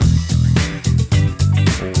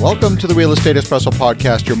Welcome to the Real Estate Espresso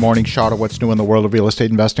Podcast, your morning shot of what's new in the world of real estate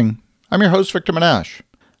investing. I'm your host, Victor Menashe.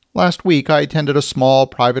 Last week, I attended a small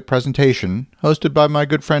private presentation hosted by my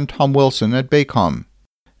good friend Tom Wilson at Baycom.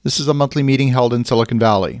 This is a monthly meeting held in Silicon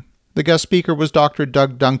Valley. The guest speaker was Dr.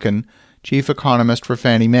 Doug Duncan, chief economist for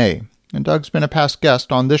Fannie Mae, and Doug's been a past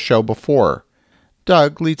guest on this show before.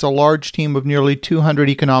 Doug leads a large team of nearly 200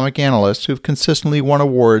 economic analysts who've consistently won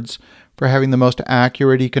awards for having the most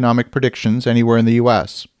accurate economic predictions anywhere in the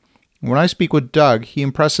U.S. When I speak with Doug, he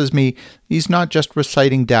impresses me. He's not just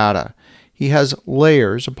reciting data. He has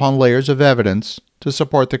layers upon layers of evidence to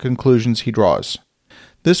support the conclusions he draws.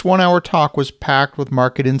 This one-hour talk was packed with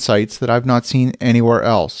market insights that I've not seen anywhere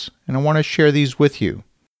else, and I want to share these with you.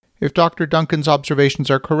 If Dr. Duncan's observations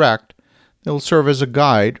are correct, they'll serve as a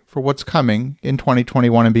guide for what's coming in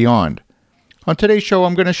 2021 and beyond. On today's show,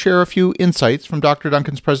 I'm going to share a few insights from Dr.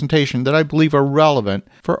 Duncan's presentation that I believe are relevant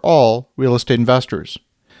for all real estate investors.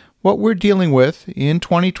 What we're dealing with in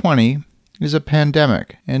 2020 is a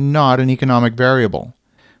pandemic and not an economic variable.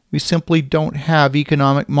 We simply don't have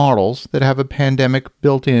economic models that have a pandemic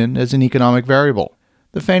built in as an economic variable.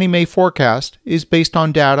 The Fannie Mae forecast is based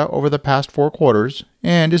on data over the past 4 quarters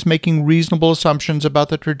and is making reasonable assumptions about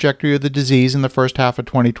the trajectory of the disease in the first half of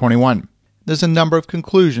 2021. There's a number of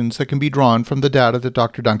conclusions that can be drawn from the data that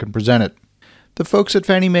Dr. Duncan presented. The folks at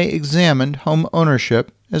Fannie Mae examined home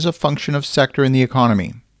ownership as a function of sector in the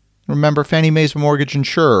economy. Remember, Fannie Mae's a mortgage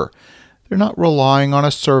insurer. They're not relying on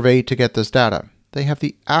a survey to get this data. They have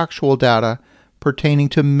the actual data pertaining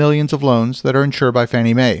to millions of loans that are insured by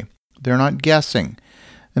Fannie Mae. They're not guessing,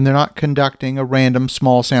 and they're not conducting a random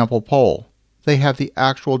small sample poll. They have the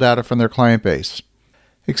actual data from their client base.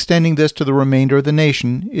 Extending this to the remainder of the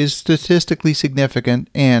nation is statistically significant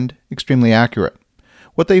and extremely accurate.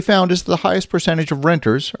 What they found is the highest percentage of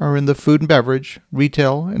renters are in the food and beverage,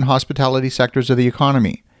 retail, and hospitality sectors of the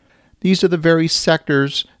economy. These are the very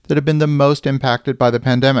sectors that have been the most impacted by the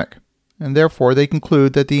pandemic, and therefore they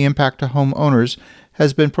conclude that the impact to homeowners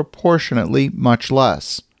has been proportionately much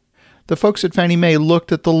less. The folks at Fannie Mae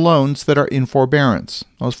looked at the loans that are in forbearance.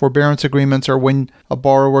 Those forbearance agreements are when a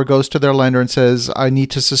borrower goes to their lender and says, I need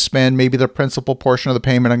to suspend maybe the principal portion of the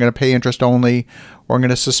payment, I'm going to pay interest only, or I'm going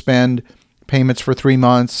to suspend payments for 3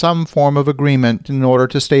 months, some form of agreement in order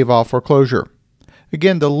to stave off foreclosure.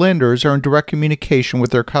 Again, the lenders are in direct communication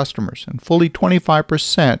with their customers, and fully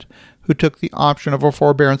 25% who took the option of a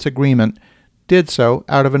forbearance agreement did so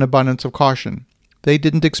out of an abundance of caution. They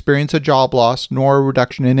didn't experience a job loss nor a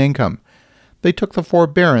reduction in income. They took the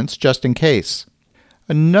forbearance just in case.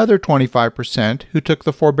 Another 25% who took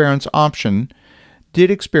the forbearance option did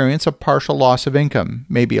experience a partial loss of income,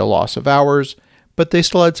 maybe a loss of hours, but they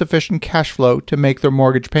still had sufficient cash flow to make their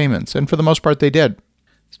mortgage payments, and for the most part they did.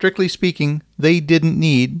 Strictly speaking, they didn't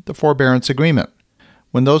need the forbearance agreement.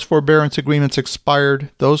 When those forbearance agreements expired,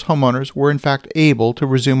 those homeowners were in fact able to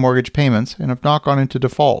resume mortgage payments and have not gone into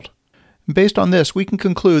default. Based on this, we can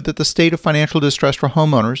conclude that the state of financial distress for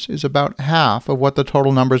homeowners is about half of what the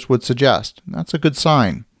total numbers would suggest. That's a good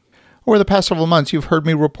sign. Over the past several months, you've heard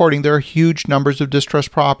me reporting there are huge numbers of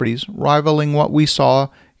distressed properties, rivaling what we saw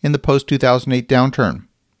in the post-2008 downturn.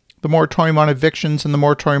 The moratorium on evictions and the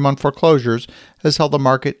moratorium on foreclosures has held the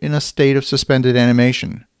market in a state of suspended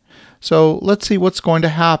animation. So let's see what's going to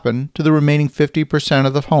happen to the remaining 50%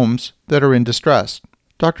 of the homes that are in distress.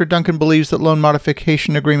 Dr. Duncan believes that loan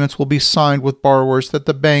modification agreements will be signed with borrowers that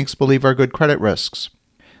the banks believe are good credit risks.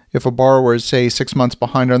 If a borrower is, say, 6 months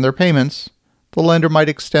behind on their payments, the lender might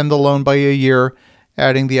extend the loan by a year,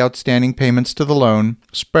 adding the outstanding payments to the loan,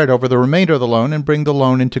 spread over the remainder of the loan, and bring the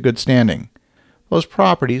loan into good standing. Those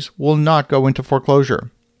properties will not go into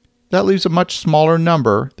foreclosure. That leaves a much smaller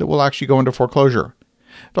number that will actually go into foreclosure.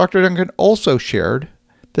 Dr. Duncan also shared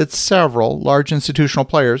that several large institutional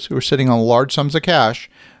players who are sitting on large sums of cash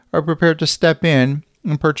are prepared to step in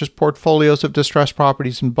and purchase portfolios of distressed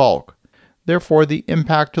properties in bulk. Therefore, the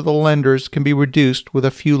impact to the lenders can be reduced with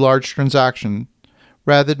a few large transactions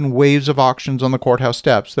rather than waves of auctions on the courthouse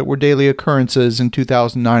steps that were daily occurrences in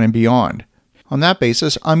 2009 and beyond. On that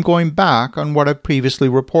basis, I'm going back on what I've previously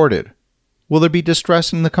reported. Will there be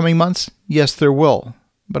distress in the coming months? Yes, there will.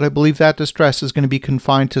 But I believe that distress is going to be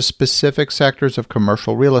confined to specific sectors of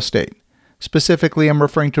commercial real estate. Specifically, I'm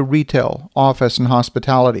referring to retail, office, and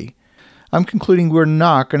hospitality. I'm concluding we're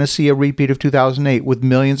not going to see a repeat of 2008 with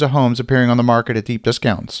millions of homes appearing on the market at deep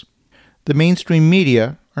discounts. The mainstream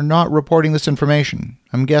media are not reporting this information.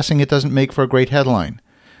 I'm guessing it doesn't make for a great headline.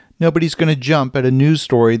 Nobody's going to jump at a news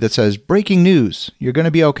story that says, breaking news, you're going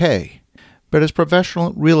to be okay. But as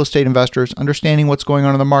professional real estate investors, understanding what's going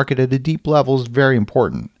on in the market at a deep level is very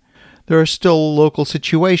important. There are still local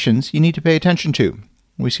situations you need to pay attention to.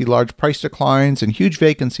 We see large price declines and huge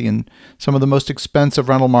vacancy in some of the most expensive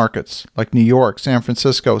rental markets, like New York, San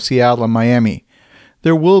Francisco, Seattle, and Miami.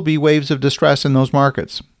 There will be waves of distress in those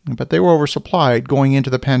markets, but they were oversupplied going into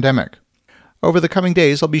the pandemic. Over the coming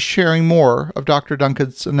days, I'll be sharing more of Dr.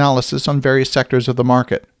 Duncan's analysis on various sectors of the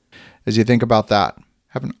market. As you think about that,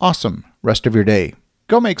 have an awesome rest of your day.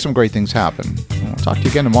 Go make some great things happen. I'll talk to you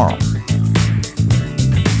again tomorrow.